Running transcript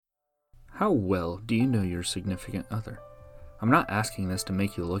How well do you know your significant other? I'm not asking this to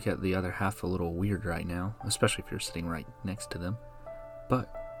make you look at the other half a little weird right now, especially if you're sitting right next to them.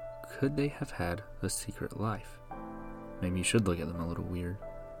 But could they have had a secret life? Maybe you should look at them a little weird.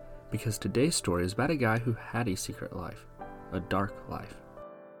 Because today's story is about a guy who had a secret life, a dark life.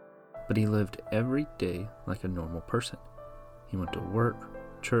 But he lived every day like a normal person. He went to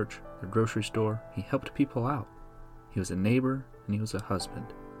work, church, the grocery store. He helped people out. He was a neighbor and he was a husband.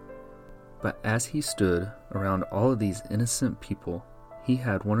 But as he stood around all of these innocent people, he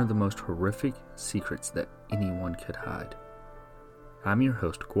had one of the most horrific secrets that anyone could hide. I'm your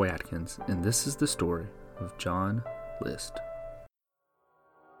host, Coy Atkins, and this is the story of John List.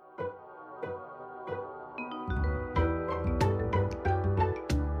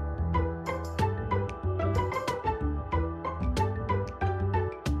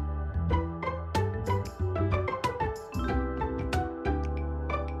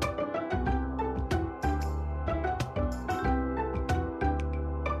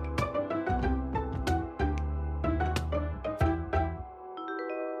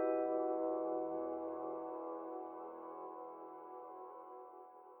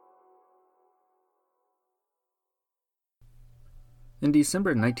 In December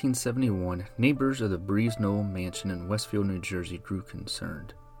 1971, neighbors of the Breeze Knoll Mansion in Westfield, New Jersey grew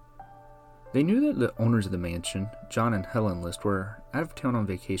concerned. They knew that the owners of the mansion, John and Helen List, were out of town on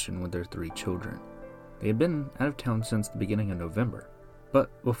vacation with their 3 children. They had been out of town since the beginning of November.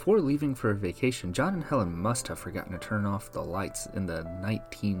 But before leaving for a vacation, John and Helen must have forgotten to turn off the lights in the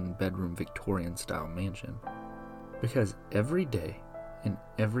 19-bedroom Victorian-style mansion. Because every day and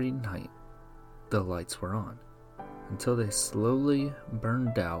every night, the lights were on, until they slowly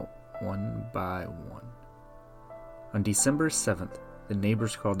burned out one by one. On December 7th, the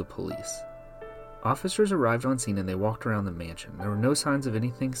neighbors called the police. Officers arrived on scene and they walked around the mansion. There were no signs of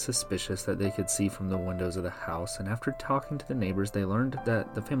anything suspicious that they could see from the windows of the house, and after talking to the neighbors, they learned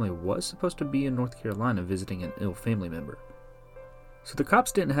that the family was supposed to be in North Carolina visiting an ill family member. So the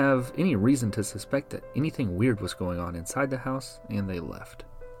cops didn't have any reason to suspect that anything weird was going on inside the house, and they left.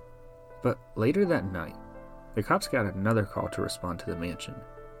 But later that night, the cops got another call to respond to the mansion.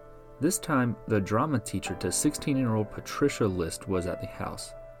 This time, the drama teacher to 16-year-old Patricia List was at the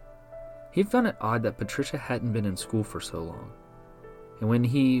house. He found it odd that Patricia hadn't been in school for so long. And when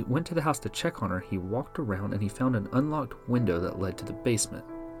he went to the house to check on her, he walked around and he found an unlocked window that led to the basement.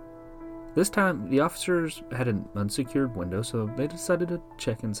 This time, the officers had an unsecured window, so they decided to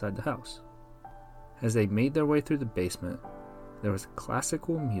check inside the house. As they made their way through the basement, there was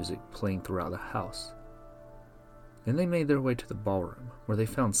classical music playing throughout the house. Then they made their way to the ballroom, where they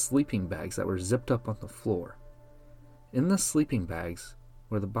found sleeping bags that were zipped up on the floor. In the sleeping bags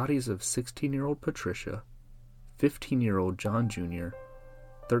were the bodies of 16-year-old Patricia, 15-year-old John Jr.,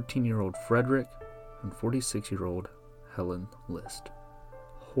 13-year-old Frederick, and 46-year-old Helen List.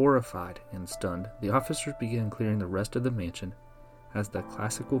 Horrified and stunned, the officers began clearing the rest of the mansion as the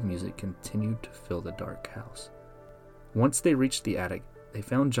classical music continued to fill the dark house. Once they reached the attic, they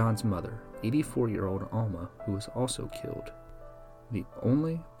found John's mother, 84-year-old Alma, who was also killed. The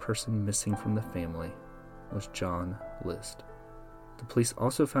only person missing from the family was John List. The police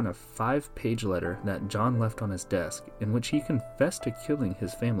also found a 5-page letter that John left on his desk, in which he confessed to killing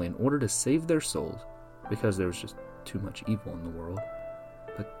his family in order to save their souls, because there was just too much evil in the world.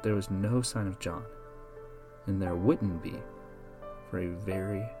 But there was no sign of John, and there wouldn't be for a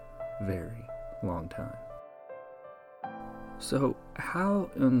very, very long time. So,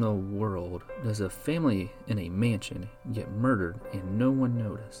 how in the world does a family in a mansion get murdered and no one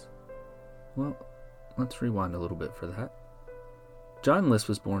noticed? Well, let's rewind a little bit for that. John List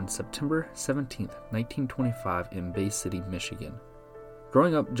was born September 17, 1925 in Bay City, Michigan.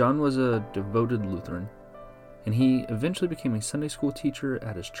 Growing up, John was a devoted Lutheran, and he eventually became a Sunday school teacher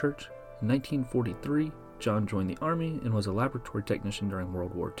at his church. In 1943, John joined the Army and was a laboratory technician during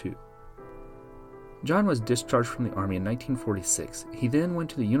World War II. John was discharged from the Army in 1946. He then went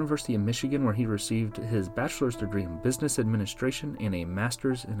to the University of Michigan, where he received his bachelor's degree in business administration and a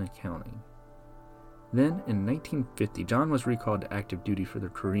master's in accounting. Then, in 1950, John was recalled to active duty for the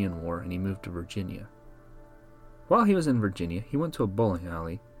Korean War, and he moved to Virginia. While he was in Virginia, he went to a bowling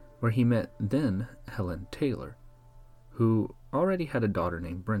alley where he met then Helen Taylor, who already had a daughter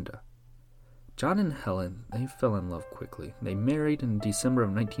named Brenda. John and Helen, they fell in love quickly. They married in December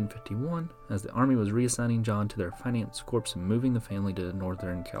of 1951 as the Army was reassigning John to their finance corps and moving the family to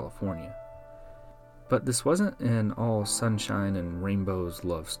Northern California. But this wasn't an all sunshine and rainbows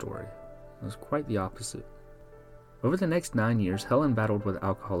love story. It was quite the opposite. Over the next 9 years, Helen battled with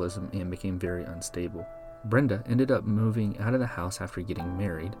alcoholism and became very unstable. Brenda ended up moving out of the house after getting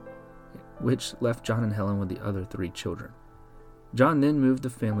married, which left John and Helen with the other 3 children. John then moved the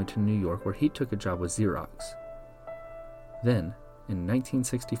family to New York, where he took a job with Xerox. Then, in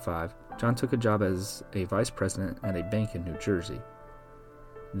 1965, John took a job as a vice president at a bank in New Jersey.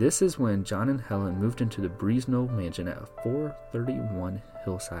 This is when John and Helen moved into the Breeze Knoll mansion at 431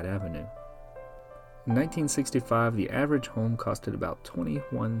 Hillside Avenue. In 1965, the average home costed about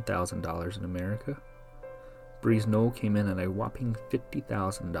 $21,000 in America. Breeze Knoll came in at a whopping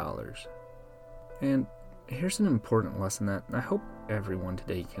 $50,000. And here's an important lesson that I hope everyone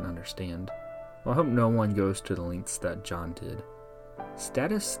today can understand. Well, I hope no one goes to the lengths that John did.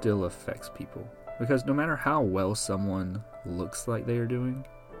 Status still affects people, because no matter how well someone looks like they are doing,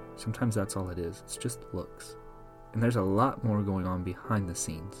 sometimes that's all it is. It's just looks. And there's a lot more going on behind the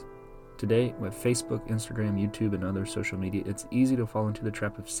scenes. Today, with Facebook, Instagram, YouTube, and other social media, it's easy to fall into the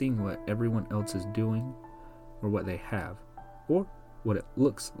trap of seeing what everyone else is doing, or what they have, or what it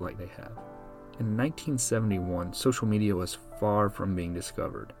looks like they have. In 1971, social media was far from being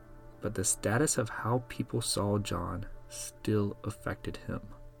discovered, but the status of how people saw John still affected him.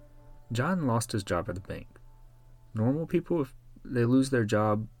 John lost his job at the bank. Normal people, if they lose their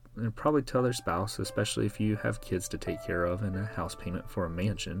job, they probably tell their spouse, especially if you have kids to take care of and a house payment for a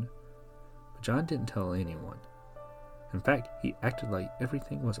mansion. But John didn't tell anyone. In fact, he acted like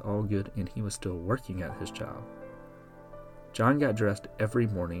everything was all good and he was still working at his job. John got dressed every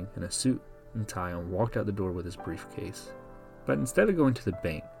morning in a suit and tie and walked out the door with his briefcase. But instead of going to the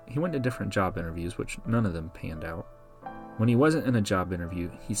bank, he went to different job interviews, which none of them panned out. When he wasn't in a job interview,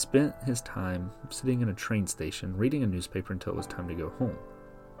 he spent his time sitting in a train station reading a newspaper until it was time to go home.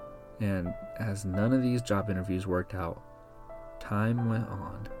 And as none of these job interviews worked out, time went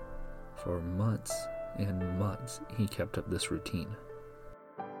on. For months and months, he kept up this routine.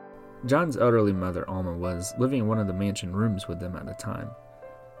 John's elderly mother, Alma, was living in one of the mansion rooms with them at the time.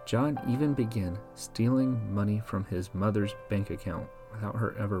 John even began stealing money from his mother's bank account without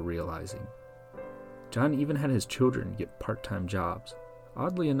her ever realizing. John even had his children get part-time jobs.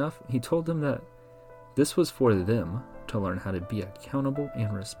 Oddly enough, he told them that this was for them to learn how to be accountable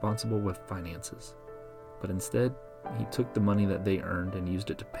and responsible with finances. But instead, he took the money that they earned and used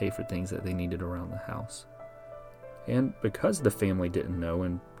it to pay for things that they needed around the house. And because the family didn't know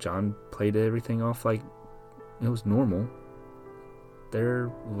and John played everything off like it was normal,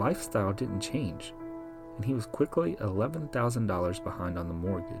 their lifestyle didn't change, and he was quickly $11,000 behind on the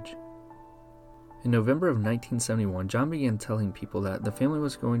mortgage. In November of 1971, John began telling people that the family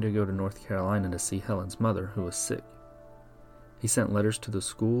was going to go to North Carolina to see Helen's mother, who was sick. He sent letters to the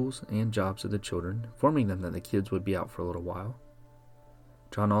schools and jobs of the children, informing them that the kids would be out for a little while.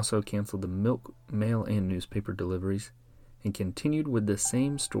 John also canceled the milk, mail, and newspaper deliveries, and continued with the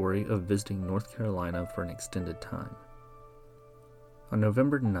same story of visiting North Carolina for an extended time. On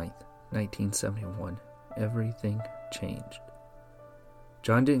November 9th, 1971, everything changed.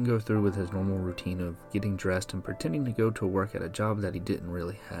 John didn't go through with his normal routine of getting dressed and pretending to go to work at a job that he didn't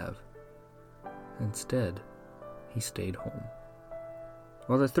really have. Instead, he stayed home.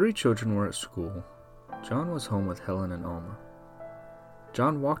 While the 3 children were at school, John was home with Helen and Alma.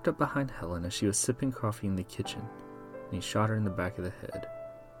 John walked up behind Helen as she was sipping coffee in the kitchen, and he shot her in the back of the head.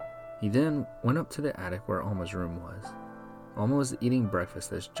 He then went up to the attic where Alma's room was. Alma was eating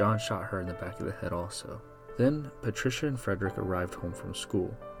breakfast as John shot her in the back of the head also. Then, Patricia and Frederick arrived home from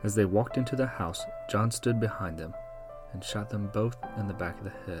school. As they walked into the house, John stood behind them and shot them both in the back of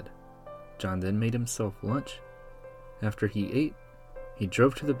the head. John then made himself lunch. After he ate, he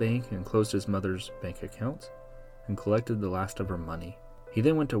drove to the bank and closed his mother's bank accounts and collected the last of her money. He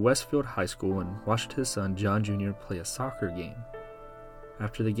then went to Westfield High School and watched his son, John Jr., play a soccer game.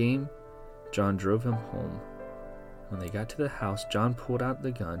 After the game, John drove him home. When they got to the house, John pulled out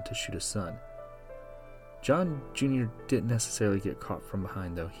the gun to shoot his son. John Jr. didn't necessarily get caught from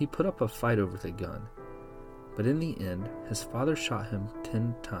behind, though. He put up a fight over the gun. But in the end, his father shot him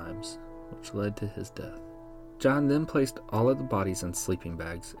 10 times, which led to his death. John then placed all of the bodies in sleeping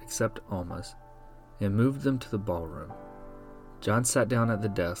bags, except Alma's, and moved them to the ballroom. John sat down at the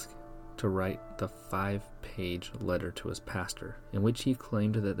desk to write the 5-page letter to his pastor, in which he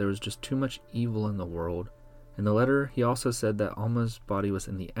claimed that there was just too much evil in the world. In the letter, he also said that Alma's body was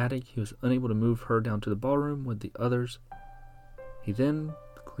in the attic. He was unable to move her down to the ballroom with the others. He then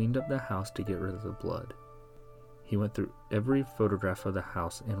cleaned up the house to get rid of the blood. He went through every photograph of the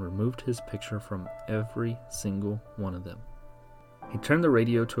house and removed his picture from every single one of them. He turned the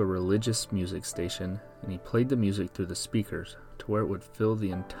radio to a religious music station, and he played the music through the speakers to where it would fill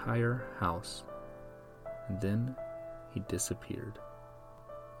the entire house. And then he disappeared.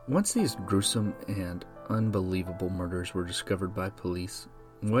 Once these gruesome and unbelievable murders were discovered by police,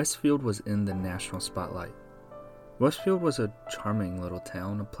 Westfield was in the national spotlight. Westfield was a charming little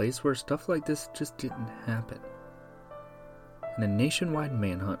town, a place where stuff like this just didn't happen. And a nationwide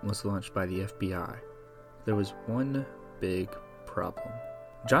manhunt was launched by the FBI. There was one big problem.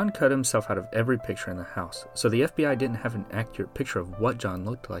 John cut himself out of every picture in the house, so the FBI didn't have an accurate picture of what John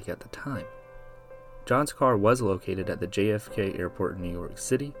looked like at the time. John's car was located at the JFK airport in New York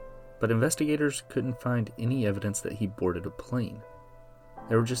City, but investigators couldn't find any evidence that he boarded a plane.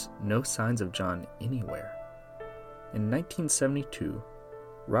 There were just no signs of John anywhere. In 1972,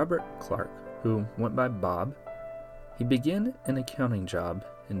 Robert Clark, who went by Bob, he began an accounting job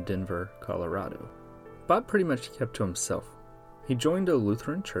in Denver, Colorado. Bob pretty much kept to himself. He joined a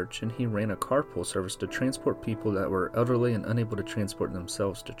Lutheran church and he ran a carpool service to transport people that were elderly and unable to transport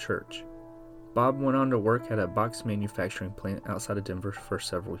themselves to church. Bob went on to work at a box manufacturing plant outside of Denver for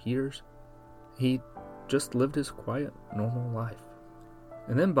several years. He just lived his quiet, normal life.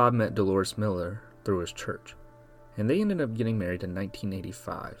 And then Bob met Dolores Miller through his church, and they ended up getting married in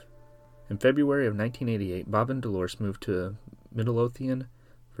 1985. In February of 1988, Bob and Dolores moved to Midlothian,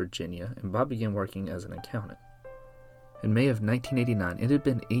 Virginia, and Bob began working as an accountant. In May of 1989, it had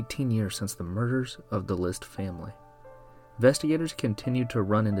been 18 years since the murders of the List family. Investigators continued to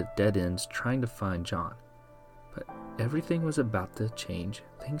run into dead ends trying to find John, but everything was about to change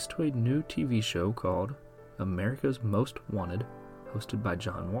thanks to a new TV show called America's Most Wanted, hosted by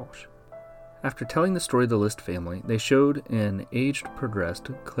John Walsh. After telling the story of the List family, they showed an aged, progressed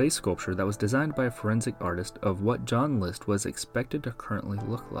clay sculpture that was designed by a forensic artist of what John List was expected to currently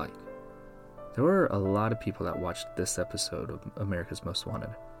look like. There were a lot of people that watched this episode of America's Most Wanted,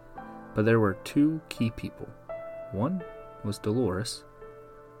 but there were two key people. One was Dolores.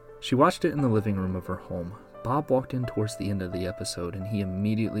 She watched it in the living room of her home. Bob walked in towards the end of the episode and he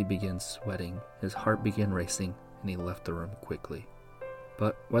immediately began sweating. His heart began racing and he left the room quickly.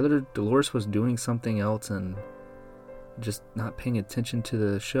 But whether Dolores was doing something else and just not paying attention to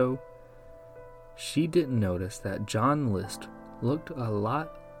the show, she didn't notice that John List looked a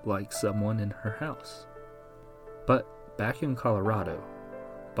lot like someone in her house. But back in Colorado,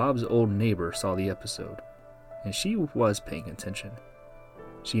 Bob's old neighbor saw the episode, and she was paying attention.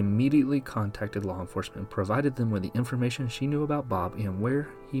 She immediately contacted law enforcement and provided them with the information she knew about Bob and where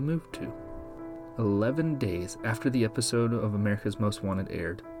he moved to. 11 days after the episode of America's Most Wanted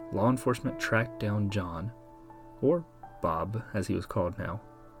aired, law enforcement tracked down John, or Bob as he was called now,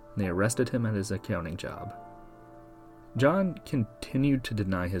 and they arrested him at his accounting job. John continued to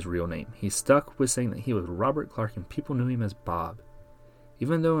deny his real name. He stuck with saying that he was Robert Clark and people knew him as Bob,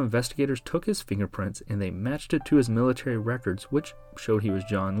 even though investigators took his fingerprints and they matched it to his military records, which showed he was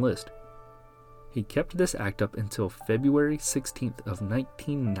John List. He kept this act up until February 16th of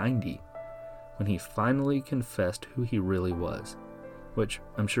 1990, when he finally confessed who he really was, which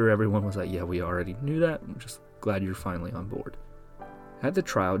I'm sure everyone was like, yeah, we already knew that. I'm just glad you're finally on board. At the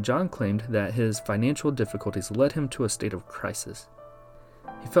trial, John claimed that his financial difficulties led him to a state of crisis.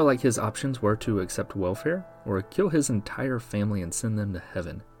 He felt like his options were to accept welfare or kill his entire family and send them to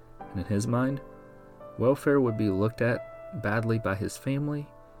heaven. And in his mind, welfare would be looked at badly by his family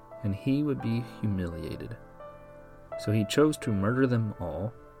and he would be humiliated. So he chose to murder them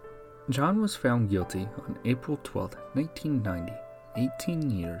all. John was found guilty on April 12, 1990, 18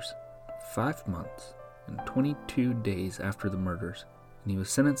 years, 5 months, and 22 days after the murders, and he was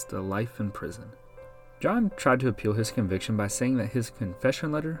sentenced to life in prison. John tried to appeal his conviction by saying that his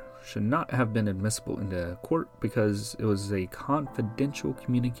confession letter should not have been admissible into court because it was a confidential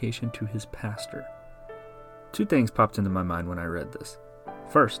communication to his pastor. Two things popped into my mind when I read this.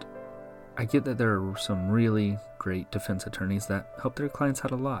 First, I get that there are some really great defense attorneys that help their clients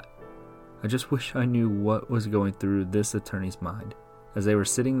out a lot. I just wish I knew what was going through this attorney's mind as they were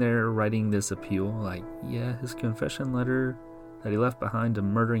sitting there writing this appeal, like, yeah, his confession letter that he left behind to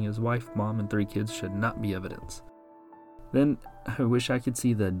murdering his wife, mom, and 3 kids should not be evidence. Then, I wish I could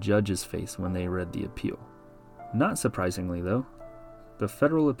see the judge's face when they read the appeal. Not surprisingly, though, the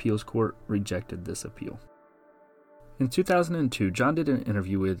Federal Appeals Court rejected this appeal. In 2002, John did an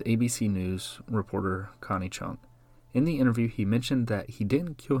interview with ABC News reporter Connie Chung. In the interview, he mentioned that he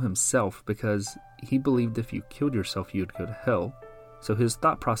didn't kill himself because he believed if you killed yourself, you would go to hell. So his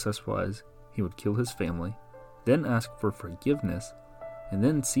thought process was he would kill his family, then ask for forgiveness, and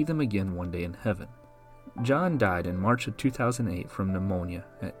then see them again one day in heaven. John died in March of 2008 from pneumonia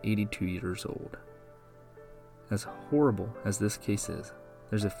at 82 years old. As horrible as this case is,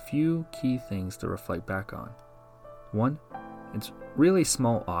 there's a few key things to reflect back on. One, it's really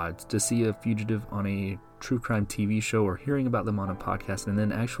small odds to see a fugitive on a true crime TV show or hearing about them on a podcast and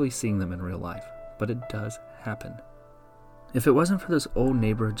then actually seeing them in real life, but it does happen. If it wasn't for this old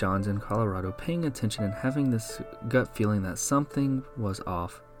neighbor of John's in Colorado paying attention and having this gut feeling that something was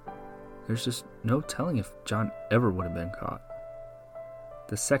off, there's just no telling if John ever would have been caught.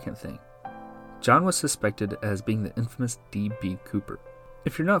 The second thing, John was suspected as being the infamous D.B. Cooper.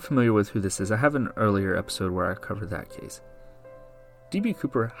 If you're not familiar with who this is, I have an earlier episode where I covered that case. D.B.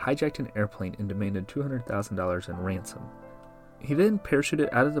 Cooper hijacked an airplane and demanded $200,000 in ransom. He then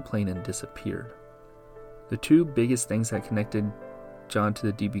parachuted out of the plane and disappeared. The two biggest things that connected John to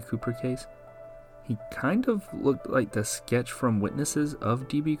the D.B. Cooper case, he kind of looked like the sketch from Witnesses of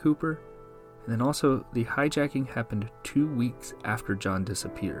D.B. Cooper, and then also the hijacking happened 2 weeks after John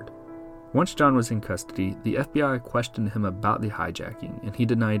disappeared. Once John was in custody, the FBI questioned him about the hijacking, and he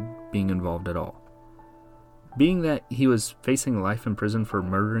denied being involved at all. Being that he was facing life in prison for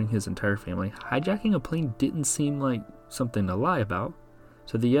murdering his entire family, hijacking a plane didn't seem like something to lie about,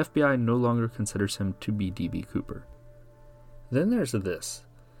 so the FBI no longer considers him to be D.B. Cooper. Then there's this.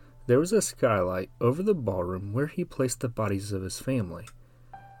 There was a skylight over the ballroom where he placed the bodies of his family.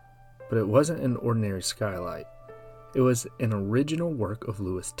 But it wasn't an ordinary skylight. It was an original work of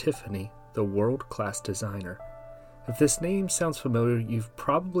Louis Tiffany, the world-class designer. If this name sounds familiar, you've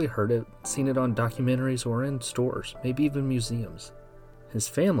probably heard it, seen it on documentaries or in stores, maybe even museums. His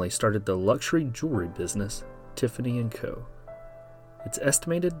family started the luxury jewelry business, Tiffany & Co. It's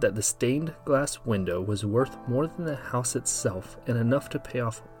estimated that the stained glass window was worth more than the house itself and enough to pay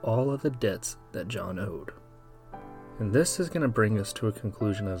off all of the debts that John owed. And this is going to bring us to a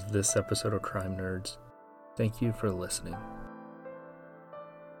conclusion of this episode of Crime Nerds. Thank you for listening.